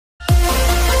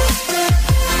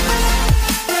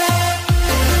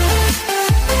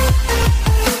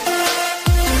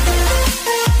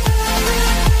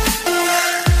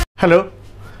Hello,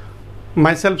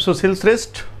 myself Sushil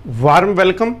Shrestha, warm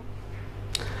welcome,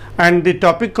 and the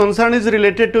topic concern is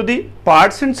related to the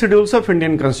parts and schedules of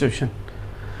Indian Constitution.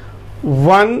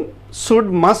 One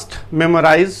must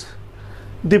memorize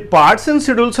the parts and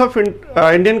schedules of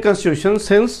Indian Constitution,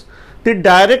 since the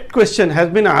direct question has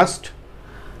been asked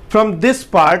from this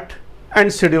part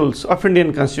and schedules of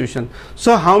Indian Constitution.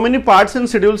 So how many parts and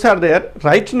schedules are there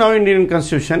right now in Indian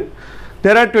Constitution?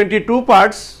 There are 22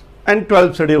 parts and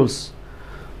 12 schedules.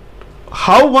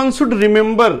 How one should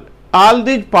remember all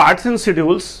these parts and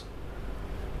schedules?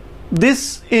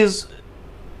 This is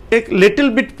a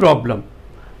little bit problem,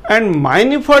 and my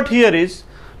effort here is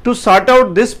to sort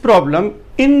out this problem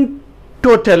in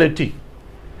totality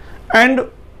and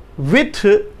with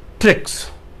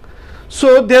tricks.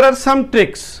 So there are some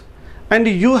tricks, and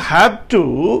you have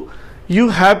to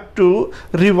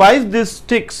revise these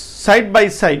tricks side by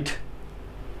side.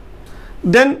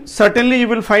 Then certainly you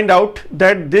will find out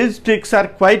that these tricks are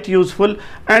quite useful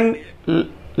and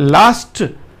last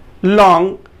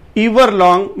long, ever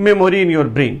long memory in your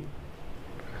brain.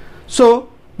 So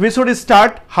we should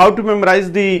start how to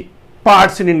memorize the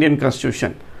parts in Indian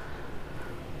Constitution.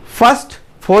 First,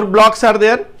 4 blocks are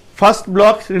there. First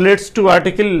block relates to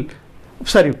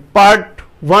part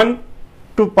 1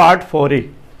 to part 4A.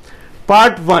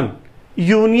 Part 1,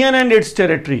 Union and its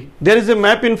territory. There is a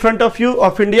map in front of you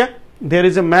of India. There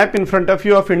is a map in front of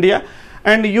you of India,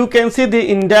 and you can see the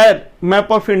entire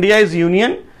map of India is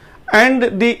Union,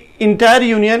 and the entire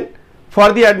Union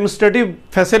for the administrative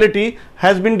facility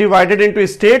has been divided into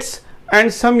states,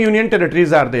 and some Union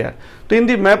territories are there. So in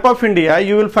the map of India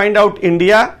you will find out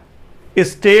India,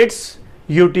 states,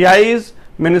 UTIs,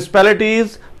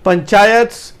 municipalities,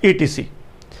 panchayats, etc.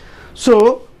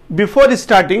 So before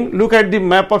starting, look at the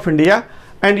map of India,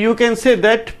 and you can say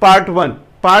that part 1,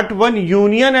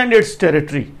 Union and its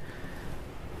territory.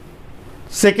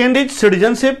 Second is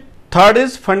citizenship. Third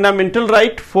is fundamental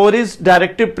right. 4 is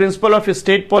directive principle of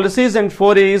state policies, and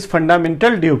 4A is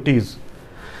fundamental duties.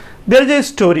 There is a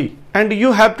story, and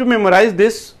you have to memorize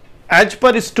this as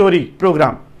per story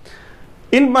program.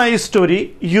 In my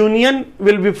story, Union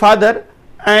will be father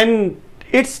and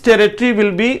its territory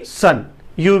will be son.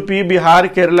 UP,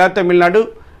 Bihar, Kerala, Tamil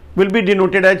Nadu will be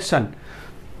denoted as son.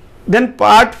 Then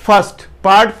part first,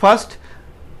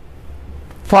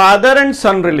 father and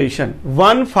son relation.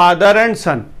 One father and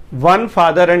son.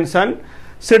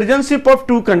 Citizenship of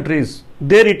 2 countries.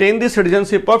 They retain the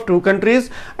citizenship of 2 countries,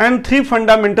 and 3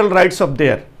 fundamental rights of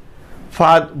there.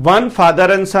 One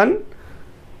father and son,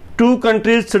 2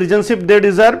 countries citizenship they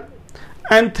deserve,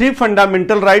 and 3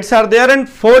 fundamental rights are there, and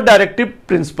 4 directive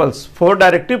principles. 4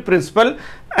 directive principle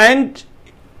and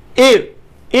a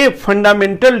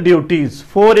fundamental duties.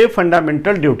 4A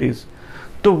fundamental duties.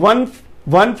 So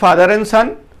one father and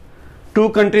son, 2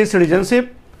 countries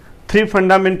citizenship, 3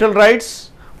 fundamental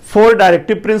rights, 4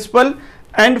 directive principle,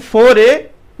 and 4A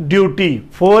duty.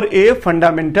 4A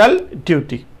fundamental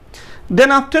duty.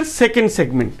 Then after second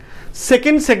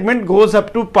segment goes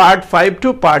up to part 5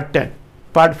 to part 10.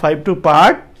 Part 5 to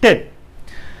part 10.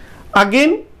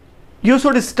 Again you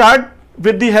should start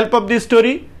with the help of the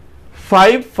story.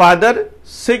 5 father,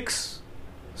 6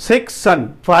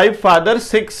 son. 5 father,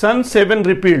 6 son, 7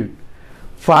 repealed.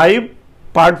 5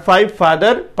 part 5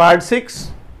 father, part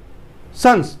 6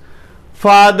 sons.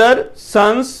 Father,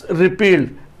 sons repealed,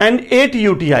 and 8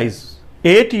 UTIs.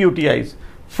 8 UTIs.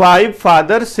 5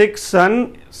 father, 6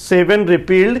 son, 7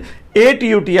 repealed, 8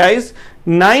 UTIs,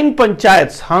 9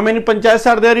 panchayats. How many panchayats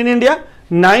are there in India?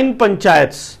 9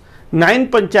 panchayats.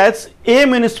 9 panchayats, A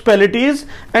municipalities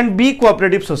and B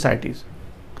cooperative societies,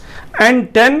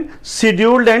 and 10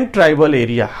 scheduled and tribal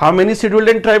area. How many scheduled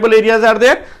and tribal areas are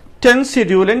there? 10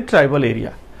 scheduled and tribal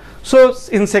area. So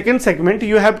in second segment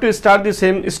you have to start the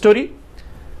same story.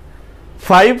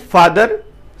 5 father,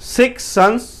 6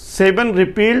 sons, 7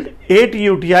 repealed, 8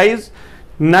 UTIs,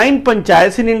 9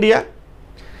 panchayats in India,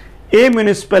 A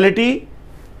municipality,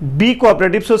 B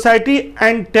cooperative society,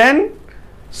 and 10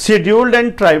 scheduled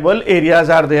and tribal areas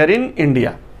are there in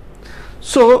India.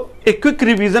 So a quick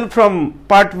revision from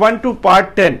part 1 to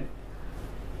part 10.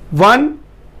 1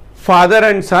 father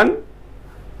and son,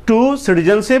 2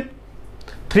 citizenship,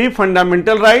 3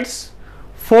 fundamental rights,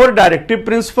 4 directive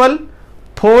principle,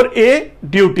 4A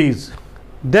duties.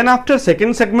 Then after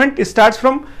second segment starts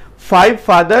from 5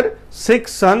 father,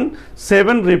 6 son,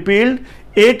 7 repealed,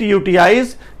 8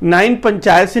 UTIs, 9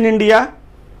 panchayats in India,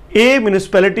 A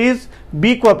municipalities,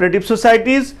 B cooperative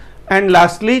societies, and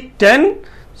lastly 10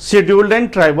 scheduled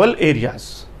and tribal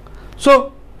areas.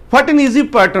 So what an easy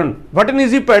pattern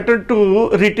to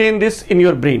retain this in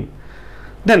your brain.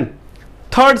 Then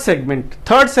third segment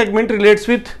relates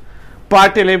with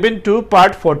Part 11 to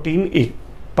Part 14a.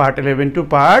 Part 11 to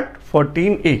Part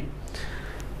 14a.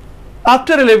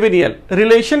 After 11 year,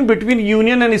 relation between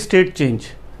union and state change.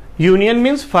 Union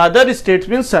means father, state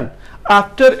means son.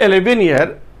 After 11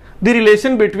 year, the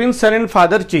relation between son and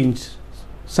father change.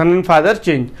 Son and father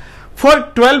change.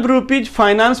 For 12 rupees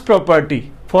finance property,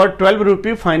 for 12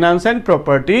 rupee finance and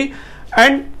property,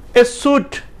 and a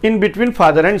suit in between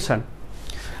father and son.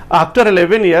 After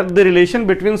 11 years, the relation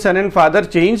between son and father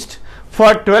changed.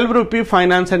 For 12 rupee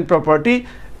finance and property,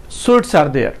 suits are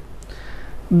there.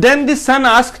 Then the son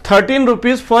asked 13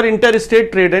 rupees for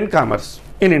interstate trade and commerce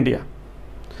in India.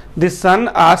 The son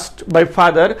asked by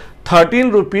father 13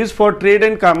 rupees for trade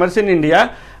and commerce in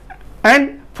India,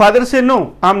 and father said,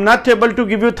 no, I am not able to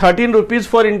give you 13 rupees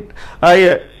for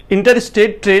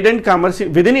interstate trade and commerce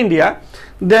within India.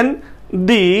 Then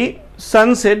the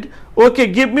son said, okay,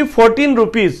 give me 14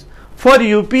 rupees for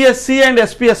UPSC and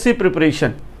SPSC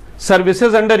preparation.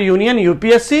 Services under union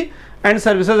UPSC and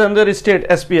services under state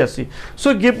SPSC.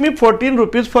 So give me 14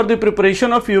 rupees for the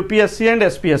preparation of UPSC and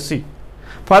SPSC.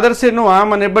 Father said, no, I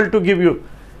am unable to give you.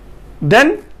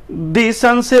 Then the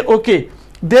son said, okay,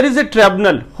 there is a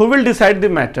tribunal who will decide the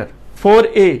matter.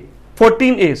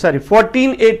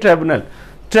 14A tribunal.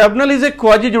 Tribunal is a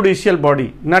quasi-judicial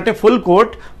body, not a full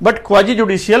court, but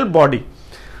quasi-judicial body.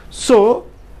 So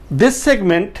this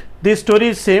segment, the story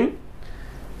is same.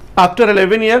 After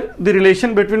 11 years, the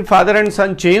relation between father and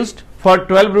son changed. For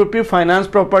 12 rupee finance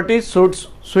property, suit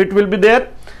will be there.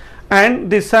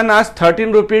 And the son asked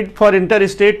 13 rupees for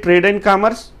interstate trade and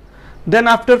commerce. Then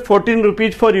after 14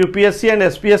 rupees for UPSC and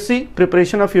SPSC,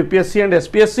 preparation of UPSC and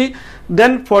SPSC.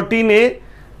 Then 14A,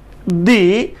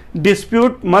 the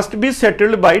dispute must be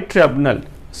settled by tribunal,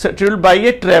 settled by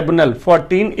a tribunal,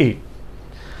 14A.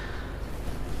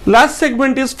 Last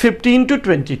segment is 15 to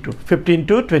 22, 15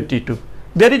 to 22.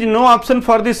 There is no option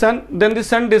for the son. Then the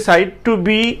son decide to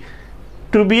be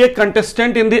a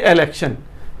contestant in the election.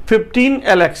 15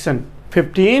 election,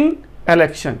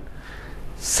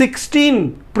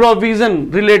 16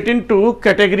 provision relating to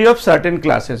category of certain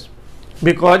classes.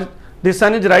 Because the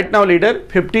son is right now leader,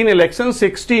 15 election,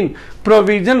 16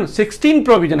 provision.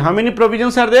 How many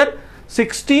provisions are there?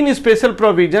 16 special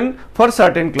provision for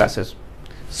certain classes.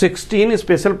 16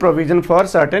 special provision for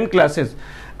certain classes.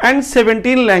 And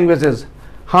 17 languages.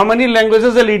 How many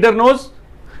languages a leader knows?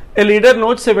 A leader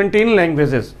knows 17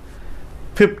 languages.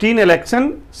 15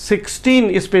 election,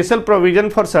 16 special provision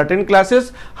for certain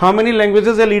classes. How many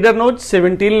languages a leader knows?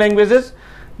 17 languages.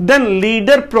 Then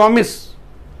leader promise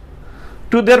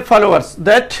to their followers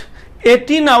that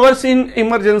 18 hours in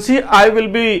emergency I will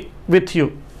be with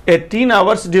you. 18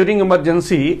 hours during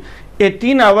emergency,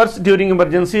 18 hours during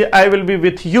emergency I will be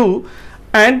with you,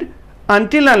 and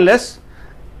until unless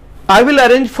I will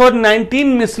arrange for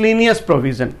 19 miscellaneous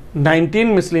provision.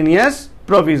 19 miscellaneous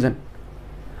provision.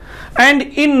 And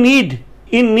in need,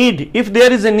 if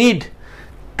there is a need,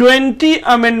 20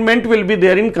 amendment will be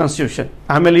there in Constitution.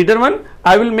 I am a leader one,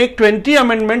 I will make 20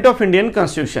 amendment of Indian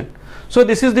Constitution. So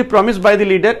this is the promise by the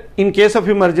leader. In case of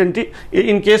emergency,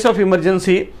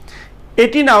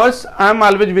 18 hours I am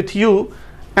always with you,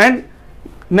 and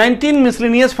 19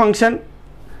 miscellaneous function,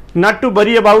 not to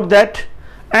worry about that.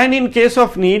 And in case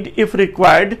of need, if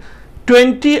required,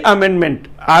 20 amendment,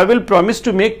 I will promise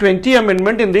to make 20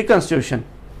 amendment in the Constitution.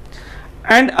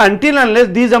 And until unless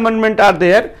these amendments are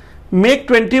there, make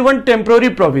 21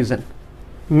 temporary provision.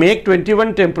 Make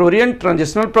 21 temporary and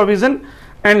transitional provision.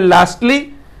 And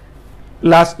lastly,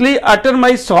 utter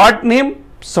my short name,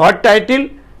 short title,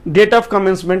 date of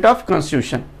commencement of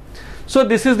Constitution. So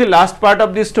this is the last part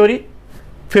of the story.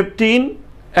 15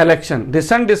 election. The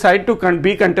son decide to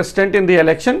be contestant in the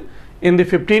election in the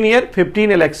 15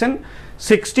 election,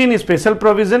 16 special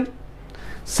provision,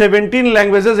 17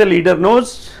 languages a leader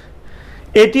knows,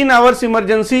 18 hours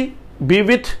emergency, be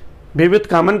with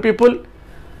common people,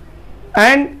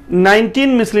 and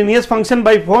 19 miscellaneous function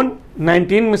by phone,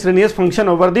 19 miscellaneous function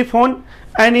over the phone,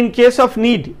 and in case of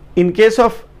need,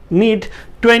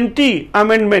 20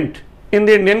 amendment in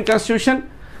the Indian Constitution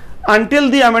until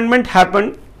the amendment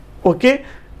happened. Okay,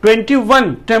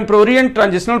 21 temporary and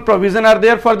transitional provision are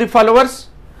there for the followers,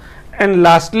 and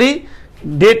lastly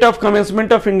date of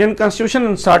commencement of Indian Constitution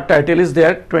and short title is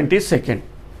there, 22nd.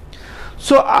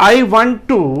 So I want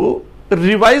to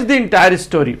revise the entire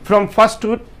story from 1st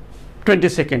to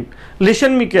 22nd.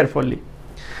 Listen me carefully.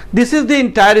 This is the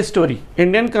entire story.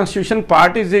 Indian Constitution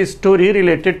part is a story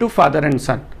related to father and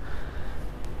son.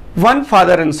 One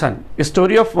father and son, a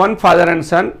story of one father and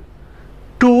son.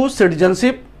 2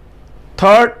 citizenship,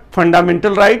 3rd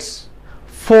fundamental rights,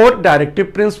 4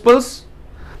 directive principles,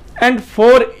 and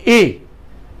 4A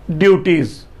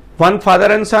duties. one father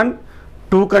and son,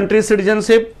 2 country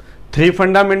citizenship, 3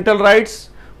 fundamental rights,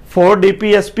 4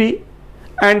 DPSP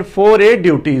and 4A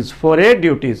duties, 4A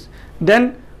duties.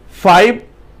 Then 5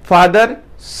 father,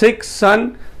 6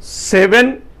 son,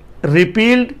 7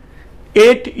 repealed,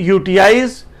 8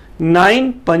 UTIs,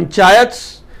 9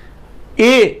 panchayats,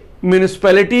 A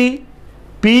municipality,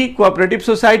 P cooperative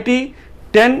society,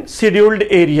 10 scheduled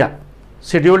area,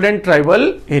 scheduled and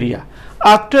tribal area.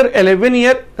 After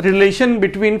 11-year relation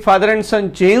between father and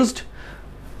son changed.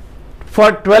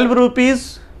 For 12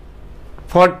 rupees,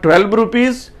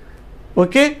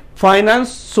 okay,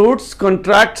 finance suits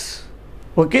contracts,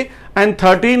 okay, and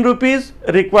 13 rupees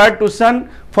required to son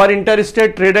for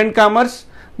interstate trade and commerce,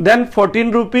 then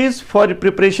 14 rupees for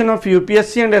preparation of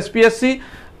UPSC and SPSC,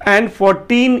 and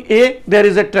 14A there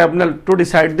is a tribunal to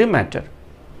decide the matter.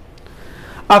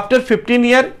 After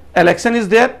 15-year election is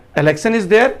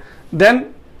there,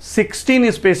 then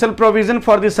 16 special provision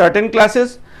for the certain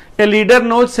classes. A leader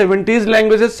knows 17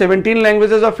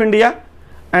 languages of India,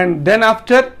 and then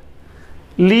after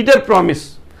leader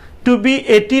promise to be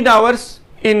 18 hours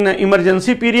in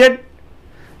emergency period.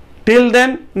 Till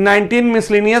then 19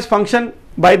 miscellaneous function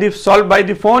solved by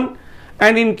the phone,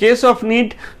 and in case of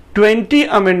need 20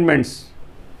 amendments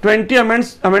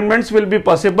will be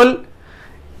possible.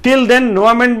 Till then no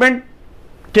amendment.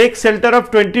 Take shelter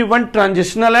of 21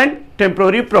 transitional and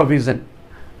temporary provision,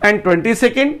 and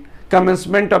 22nd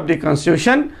commencement of the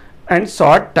constitution and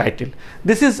short title.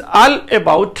 This is all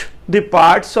about the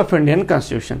parts of Indian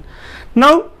constitution.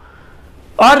 Now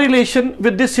our relation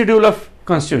with the schedule of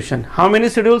constitution. How many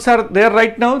schedules are there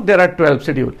right now? There are 12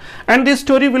 schedules, and the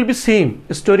story will be same.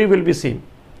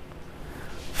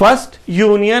 First,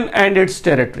 union and its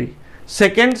territory.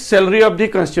 Second, salary of the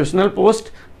constitutional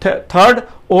post. Third,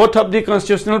 oath of the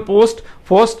constitutional post.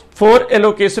 Fourth,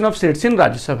 allocation of seats in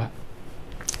Rajya Sabha.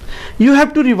 You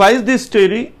have to revise this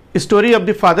story of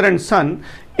the father and son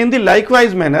in the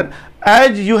likewise manner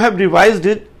as you have revised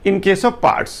it in case of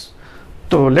parts.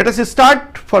 So let us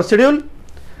start for schedule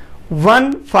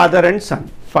 1, father and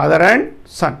son.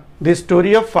 The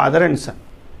story of father and son.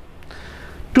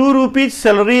 2 rupees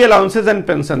salary allowances and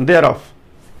pension thereof.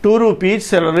 2 rupees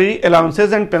salary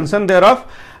allowances and pension thereof,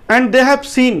 and they have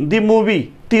seen the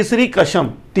movie Tisri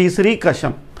Kasam.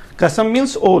 Kasam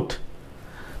means oath.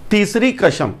 Tisri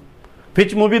Kasam.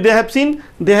 Which movie they have seen?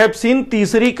 They have seen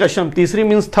Tisri Kasam. Tisri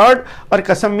means third, or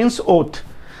Kasam means oath.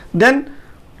 Then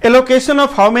allocation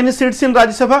of how many seats in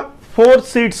Rajya Sabha? 4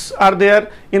 seats are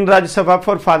there in Rajya Sabha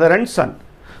for father and son.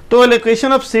 So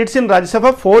allocation of seats in Rajya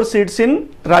Sabha, 4 seats in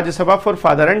Rajya Sabha for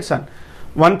father and son.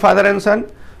 1 father and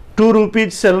son, 2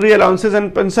 rupees salary allowances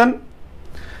and pension.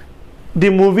 The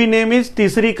movie name is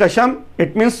Tisri Kasam.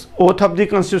 It means oath of the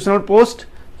constitutional post.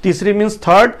 Tisri means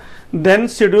third. Then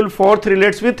schedule 4th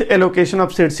relates with allocation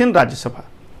of seats in Rajya Sabha.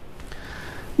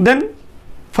 Then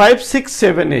 5, 6,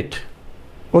 7, 8.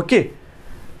 Okay.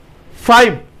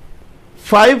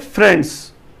 5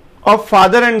 friends of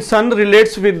father and son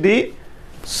relates with the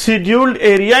scheduled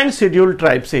area and scheduled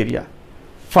tribes area.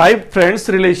 5 friends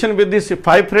relation with this.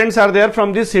 5 friends are there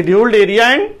from the scheduled area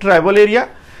and tribal area,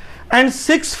 and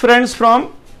 6 friends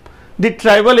from the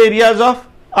tribal areas of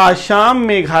Assam,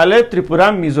 Meghalaya,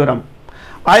 Tripura, Mizoram.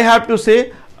 I have to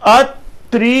say a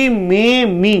 3 may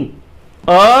me.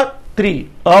 A 3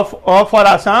 for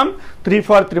Assam, 3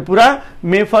 for Tripura,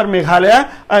 me for Meghalaya,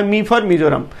 and me for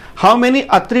Mizoram. How many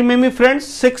Atri Memi friends?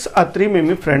 6 Atri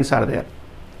Memi friends are there.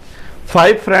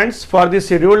 5 friends for the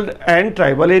scheduled and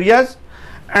tribal areas,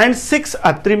 and 6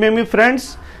 Atri Memi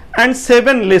friends, and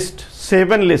 7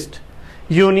 list.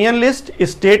 Union list,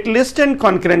 state list and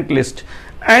concurrent list,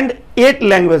 and 8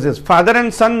 languages. Father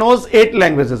and son knows 8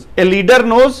 languages. A leader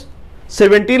knows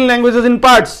 17 languages in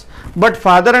parts, but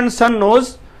father and son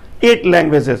knows 8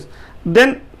 languages.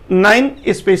 Then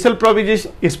 9 special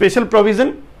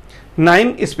provision,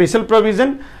 9 special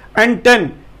provision, and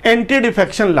 10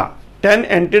 anti-defection law. 10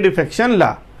 anti-defection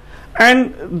law.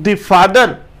 And the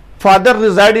father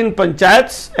reside in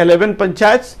panchayats, 11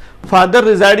 panchayats. Father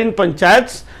reside in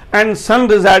panchayats, and son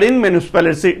reside in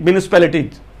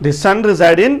municipalities. The son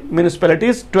reside in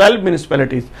municipalities, 12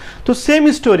 municipalities. So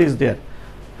same story is there.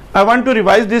 I want to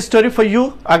revise this story for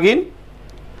you again.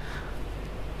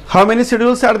 How many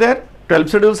schedules are there? 12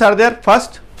 schedules are there.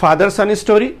 First, father-son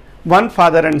story. 1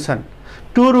 father and son.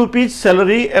 2 rupees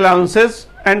salary allowances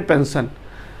and pension.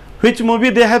 Which movie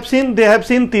they have seen? They have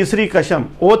seen Tisri Kasam,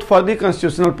 oath for the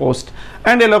constitutional post.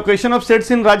 And allocation of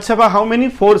seats in Rajya Sabha, how many?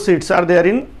 4 seats are there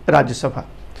in Rajya Sabha.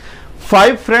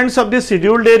 5 friends of the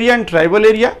scheduled area and tribal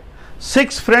area.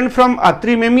 6 friends from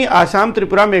Atri Memi, Assam,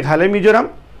 Tripura, Meghalaya,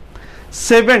 Mizoram.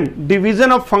 7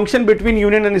 division of function between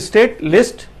union and state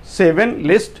list. 7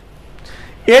 list,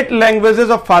 8 languages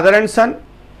of father and son,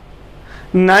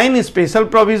 9 special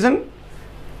provision,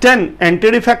 10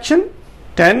 anti-defection,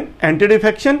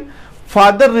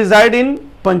 father reside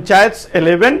in panchayats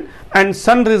 11 and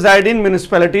son reside in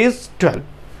municipalities 12.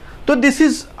 So this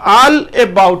is all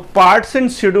about parts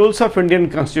and schedules of Indian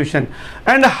Constitution,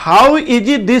 and how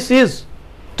easy this is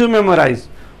to memorize.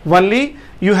 Only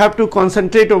you have to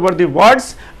concentrate over the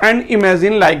words and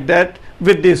imagine like that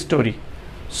with the story.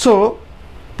 So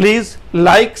please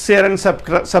like, share and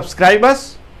subscribe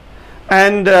us,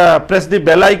 and press the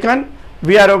bell icon.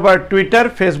 We are over Twitter,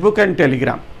 Facebook and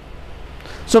Telegram.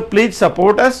 So please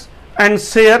support us and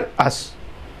share us.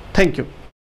 Thank you.